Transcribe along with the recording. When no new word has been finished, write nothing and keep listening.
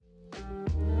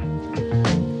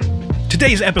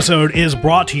Today's episode is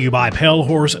brought to you by Pale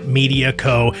Horse Media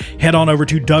Co. Head on over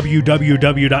to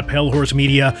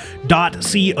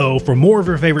www.palehorsemedia.co for more of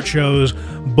your favorite shows,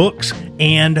 books,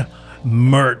 and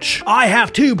merch. I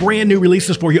have two brand new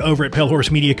releases for you over at Pale Horse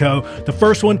Media Co. The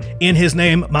first one, In His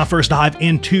Name, my first dive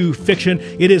into fiction.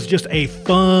 It is just a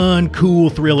fun, cool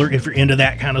thriller if you're into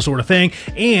that kind of sort of thing.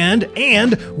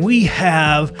 And we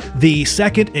have the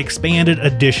second expanded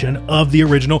edition of the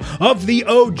original, of the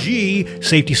OG,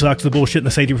 Safety Sucks, the bullshit in the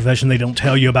safety profession they don't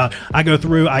tell you about. I go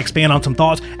through, I expand on some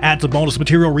thoughts, add some bonus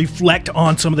material, reflect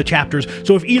on some of the chapters.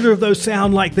 So if either of those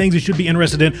sound like things you should be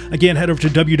interested in, again, head over to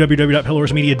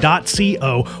www.palehorsemedia.co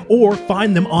or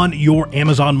find them on your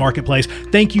Amazon marketplace.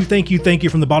 Thank you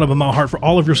from the bottom of my heart for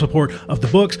all of your support of the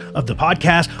books, of the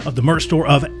podcast, of the merch store,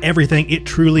 of everything. It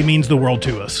truly means the world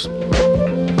to us.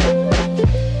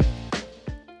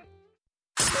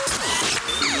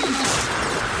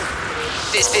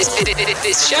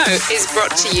 This show is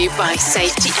brought to you by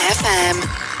Safety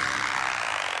FM.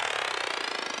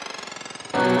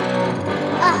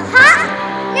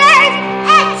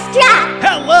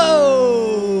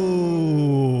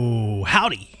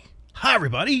 Howdy. Hi,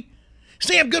 everybody.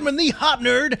 Sam Goodman, the Hop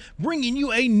Nerd, bringing you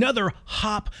another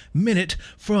Hop Minute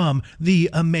from the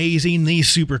amazing, the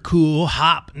super cool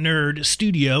Hop Nerd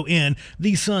studio in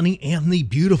the sunny and the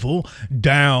beautiful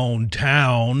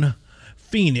downtown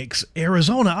Phoenix,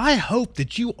 Arizona. I hope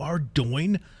that you are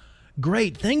doing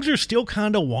great. Things are still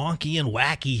kind of wonky and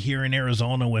wacky here in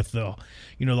Arizona with the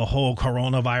whole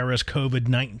coronavirus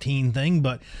COVID-19 thing.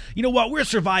 But you know what? We're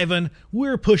surviving.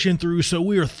 We're pushing through. So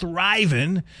we are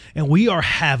thriving and we are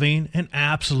having an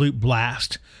absolute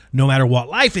blast no matter what.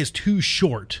 Life is too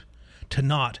short to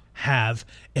not have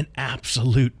an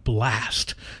absolute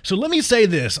blast. So let me say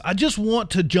this. I just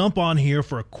want to jump on here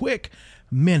for a quick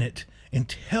minute and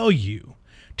tell you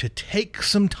to take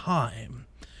some time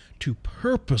to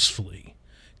purposefully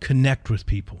connect with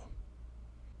people.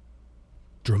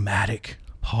 Dramatic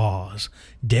pause,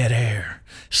 dead air,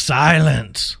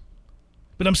 silence.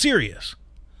 But I'm serious.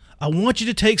 I want you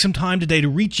to take some time today to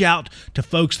reach out to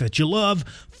folks that you love,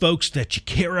 folks that you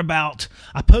care about.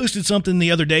 I posted something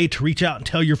the other day to reach out and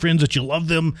tell your friends that you love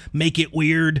them, make it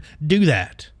weird. Do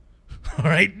that. All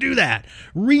right, do that.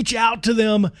 Reach out to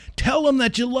them. Tell them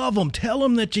that you love them. Tell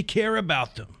them that you care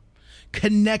about them.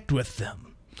 Connect with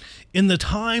them. In the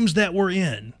times that we're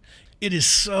in, it is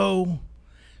so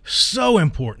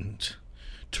important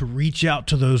to reach out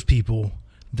to those people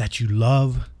that you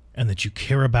love and that you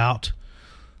care about.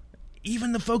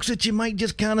 Even the folks that you might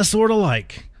just kind of sort of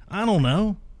like. I don't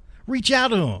know. Reach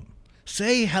out to them.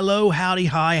 Say hello, howdy,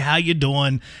 hi, how you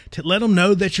doing? To let them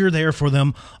know that you're there for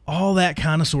them. All that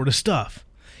kind of sort of stuff.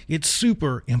 It's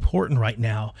super important right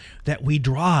now that we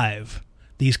drive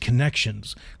these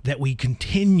connections, that we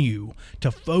continue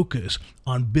to focus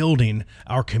on building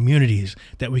our communities,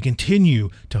 that we continue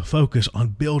to focus on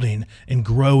building and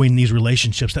growing these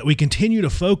relationships, that we continue to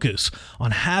focus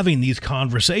on having these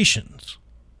conversations.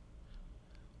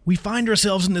 We find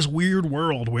ourselves in this weird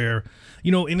world where,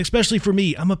 and especially for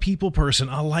me, I'm a people person.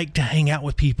 I like to hang out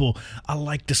with people. I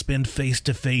like to spend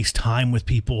face-to-face time with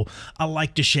people. I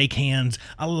like to shake hands.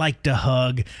 I like to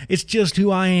hug. It's just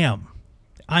who I am.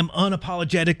 I'm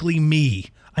unapologetically me.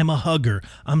 I'm a hugger.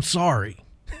 I'm sorry.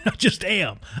 I just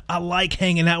am. I like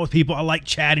hanging out with people. I like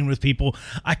chatting with people.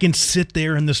 I can sit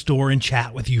there in the store and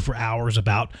chat with you for hours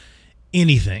about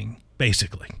anything,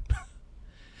 basically.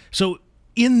 So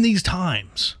in these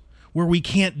times where we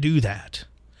can't do that,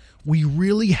 we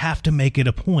really have to make it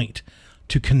a point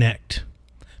to connect.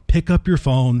 Pick up your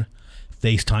phone,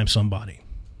 FaceTime somebody.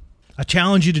 I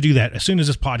challenge you to do that as soon as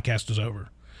this podcast is over.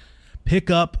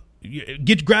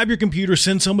 Grab your computer,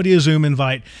 send somebody a Zoom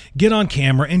invite, get on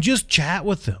camera, and just chat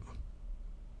with them.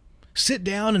 Sit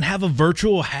down and have a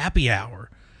virtual happy hour.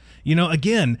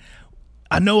 Again,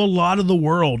 I know a lot of the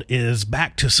world is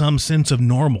back to some sense of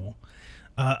normal.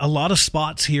 A lot of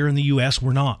spots here in the U.S.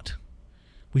 we're not.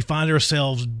 We find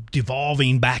ourselves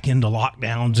devolving back into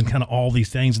lockdowns and kind of all these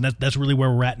things, and that's really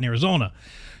where we're at in Arizona.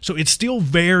 So it's still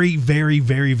very, very,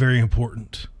 very, very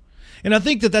important. And I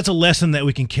think that that's a lesson that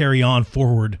we can carry on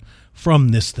forward from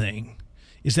this thing,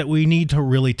 is that we need to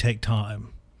really take time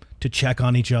to check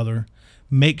on each other,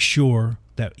 make sure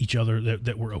that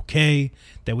that we're okay,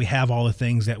 that we have all the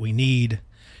things that we need,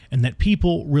 and that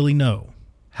people really know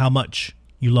how much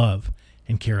you love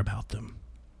and care about them.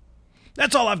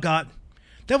 That's all I've got.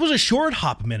 That was a short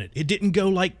Hop Minute. It didn't go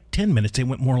like 10 minutes. It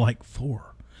went more like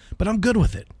 4. But I'm good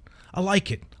with it. I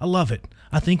like it. I love it.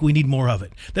 I think we need more of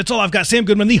it. That's all I've got. Sam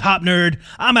Goodman, the Hop Nerd.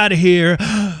 I'm out of here.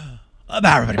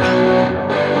 Bye.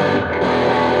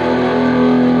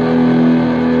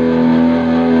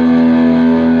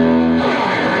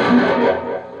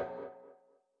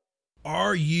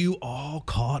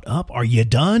 Are you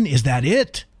done? Is that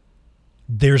it?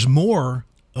 There's more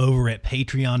over at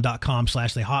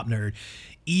patreon.com/thehopnerd.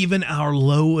 Even our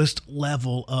lowest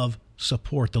level of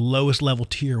support, the lowest level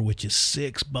tier, which is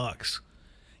 $6,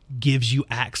 gives you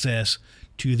access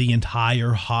to the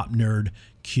entire Hop Nerd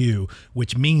queue,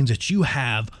 which means that you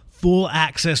have full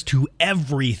access to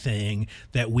everything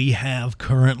that we have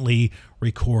currently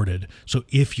recorded. So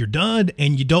if you're done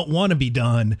and you don't want to be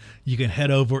done, you can head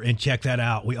over and check that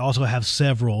out. We also have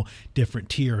several different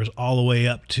tiers all the way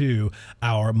up to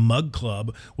our mug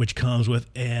club, which comes with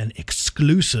an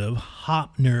exclusive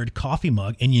Hop Nerd coffee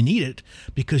mug, and you need it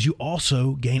because you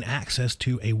also gain access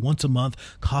to a once a month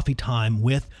coffee time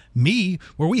with me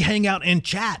where we hang out and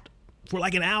chat for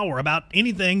like an hour about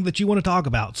anything that you want to talk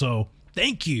about. So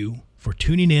thank you for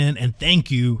tuning in, and thank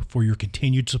you for your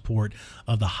continued support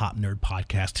of the Hop Nerd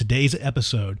podcast. Today's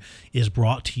episode is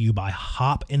brought to you by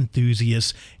hop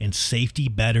enthusiasts and safety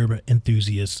better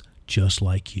enthusiasts just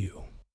like you.